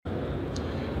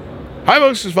Hi,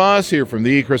 folks. Chris Voss here from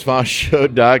the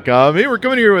ChrisVossShow.com. Hey, we're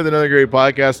coming here with another great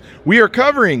podcast. We are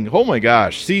covering,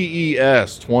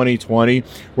 CES 2020.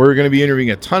 We're going to be interviewing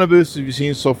a ton of booths that you've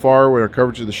seen so far with our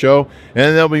coverage of the show,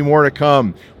 and there'll be more to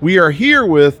come. We are here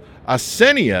with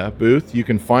Asenia booth. You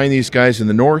can find these guys in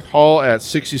the North Hall at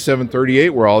 6738,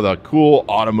 where all the cool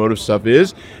automotive stuff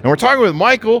is. And we're talking with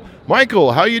Michael.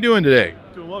 Michael, how are you doing today?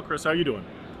 Doing well, Chris. How are you doing?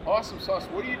 Awesome sauce.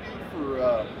 What do you do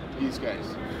for these guys?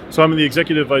 So I'm the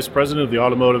Executive Vice President of the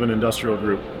Automotive and Industrial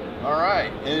Group. All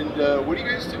right. And what are you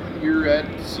guys doing here at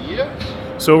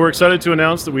CES? So we're excited to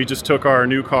announce that we just took our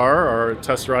new car, our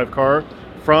test drive car,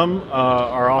 from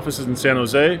our offices in San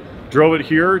Jose, drove it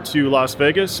here to Las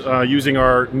Vegas using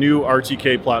our new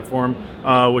RTK platform,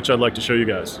 which I'd like to show you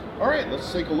guys. All right.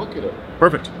 Let's take a look at it.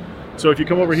 Perfect. So if you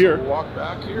come over here. We'll walk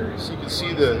back here so you can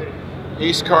see the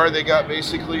Ace car they got,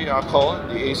 basically. I'll call it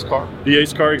the Ace car. The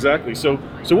Ace car, exactly. So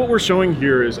what we're showing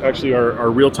here is actually our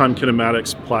real-time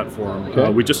kinematics platform. Okay.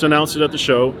 We just announced it at the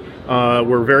show.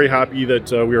 We're very happy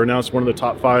that we were announced one of the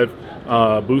top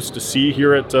 5 booths to see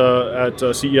here at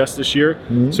CES this year.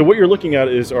 Mm-hmm. So what you're looking at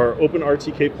is our Open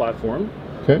RTK platform.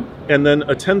 Okay. And then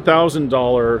a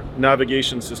 $10,000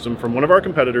 navigation system from one of our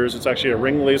competitors. It's actually a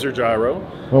ring laser gyro.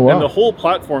 Oh, wow. And the whole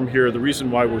platform here, the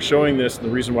reason why we're showing this and the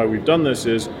reason why we've done this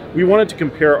is we wanted to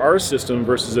compare our system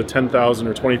versus a $10,000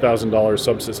 or $20,000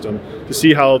 subsystem to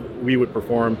see how we would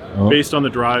perform based on the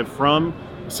drive from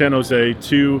San Jose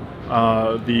to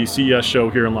the CES show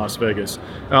here in Las Vegas.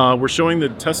 We're showing the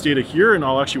test data here, and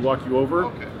I'll actually walk you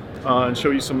over and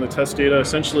show you some of the test data.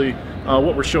 Essentially,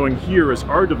 what we're showing here is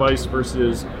our device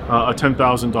versus a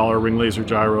 $10,000 ring laser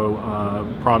gyro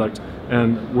product,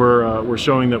 and we're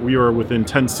showing that we are within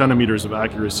 10 centimeters of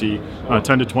accuracy,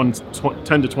 10 to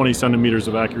 20 centimeters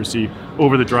of accuracy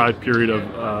over the drive period of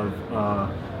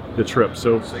the trip.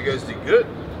 So you guys did good.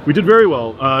 We did very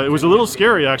well. It was a little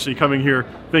scary actually coming here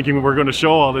thinking we're going to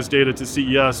show all this data to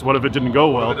CES. What if it didn't go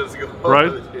well?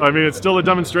 Right? I mean, it's still a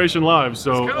demonstration live,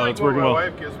 so it's working well. My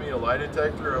wife gives me a lie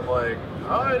detector. I'm like,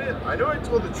 I know I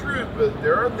told the truth, but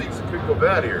there are things that could go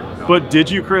bad here. But did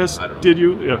you, Chris? I don't know. Did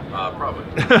you? Yeah. Probably.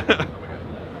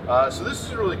 So this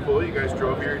is really cool. You guys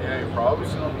drove here and you had any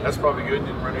problems. That's probably good.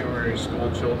 Didn't run over any school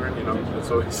children.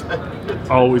 That's always good.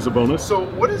 Always a bonus. So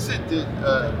what is it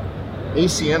that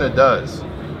Asenia does?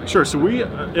 Sure. So we,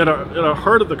 at our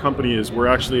heart of the company is we're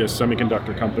actually a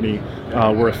semiconductor company.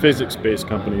 We're a physics-based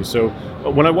company. So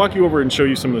when I walk you over and show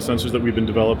you some of the sensors that we've been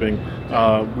developing,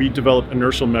 we develop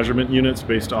inertial measurement units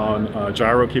based on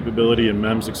gyro capability and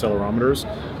MEMS accelerometers.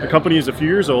 The company is a few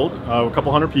years old, a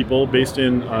couple hundred people, based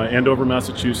in Andover,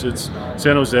 Massachusetts,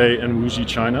 San Jose, and Wuxi,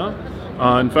 China.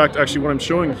 In fact, actually, what I'm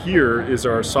showing here is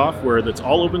our software that's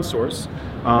all open source.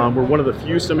 We're one of the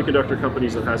few semiconductor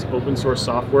companies that has open source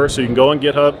software, so you can go on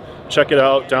GitHub, check it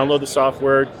out, download the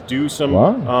software, do some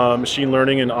machine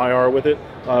learning and IR with it.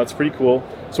 It's pretty cool.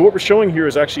 So what we're showing here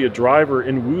is actually a driver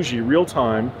in Wuxi real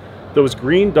time. Those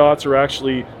green dots are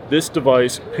actually this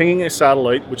device pinging a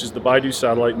satellite, which is the Baidu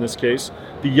satellite in this case.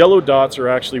 The yellow dots are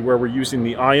actually where we're using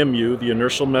the IMU, the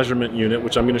inertial measurement unit,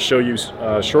 which I'm going to show you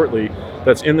shortly,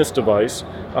 that's in this device.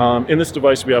 In this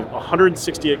device, we have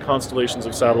 168 constellations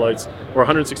of satellites, or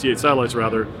 168 satellites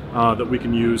rather, that we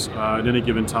can use at any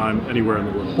given time, anywhere in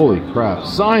the world. Holy crap.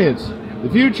 Science, the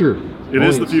future. It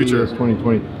is the future. CES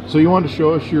 2020. So you want to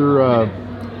show us your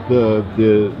the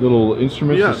little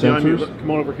instruments, the sensors?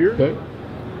 Come on over here. Okay.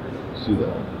 See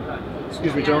that.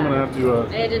 Excuse me, gentlemen, I have to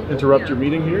interrupt your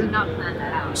meeting here. Did not plan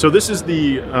that out. So this is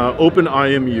the Open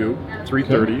IMU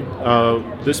 330.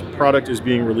 This product is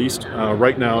being released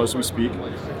right now as we speak.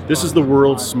 This is the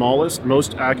world's smallest,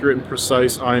 most accurate and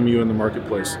precise IMU in the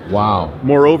marketplace. Wow.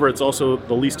 Moreover, it's also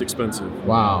the least expensive.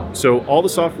 Wow. So all the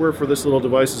software for this little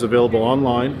device is available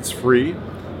online. It's free.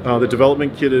 The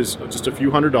development kit is just a few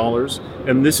 $100s,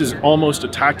 and this is almost a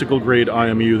tactical grade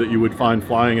IMU that you would find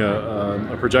flying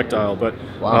a projectile, but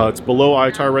it's below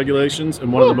ITAR regulations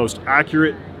and one of the most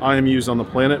accurate IMUs on the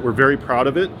planet. We're very proud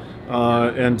of it,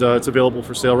 and it's available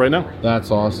for sale right now. That's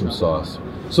awesome sauce.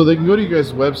 So they can go to you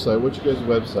guys' website. What's your guys'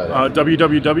 website?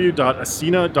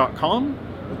 www.asenia.com.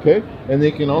 Okay, and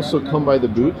they can also come by the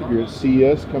booth if you're at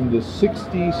CES. Come to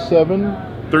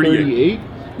 6738.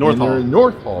 North Hall. They're in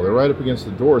North Hall. They're right up against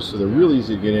the door, so they're really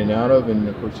easy to get in and out of. And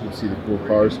of course, you can see the cool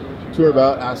cars. Tour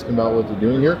about, ask them about what they're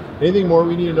doing here. Anything more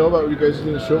we need to know about what you guys are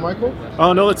doing in the show, Michael?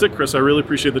 No, that's it, Chris. I really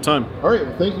appreciate the time. All right,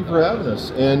 well, thank you for having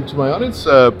us. And to my audience,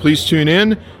 please tune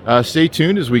in. Stay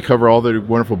tuned as we cover all the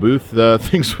wonderful booth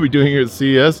things we'll be doing here at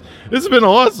CES. This has been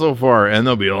a lot so far, and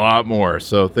there'll be a lot more.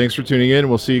 So thanks for tuning in.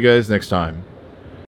 We'll see you guys next time.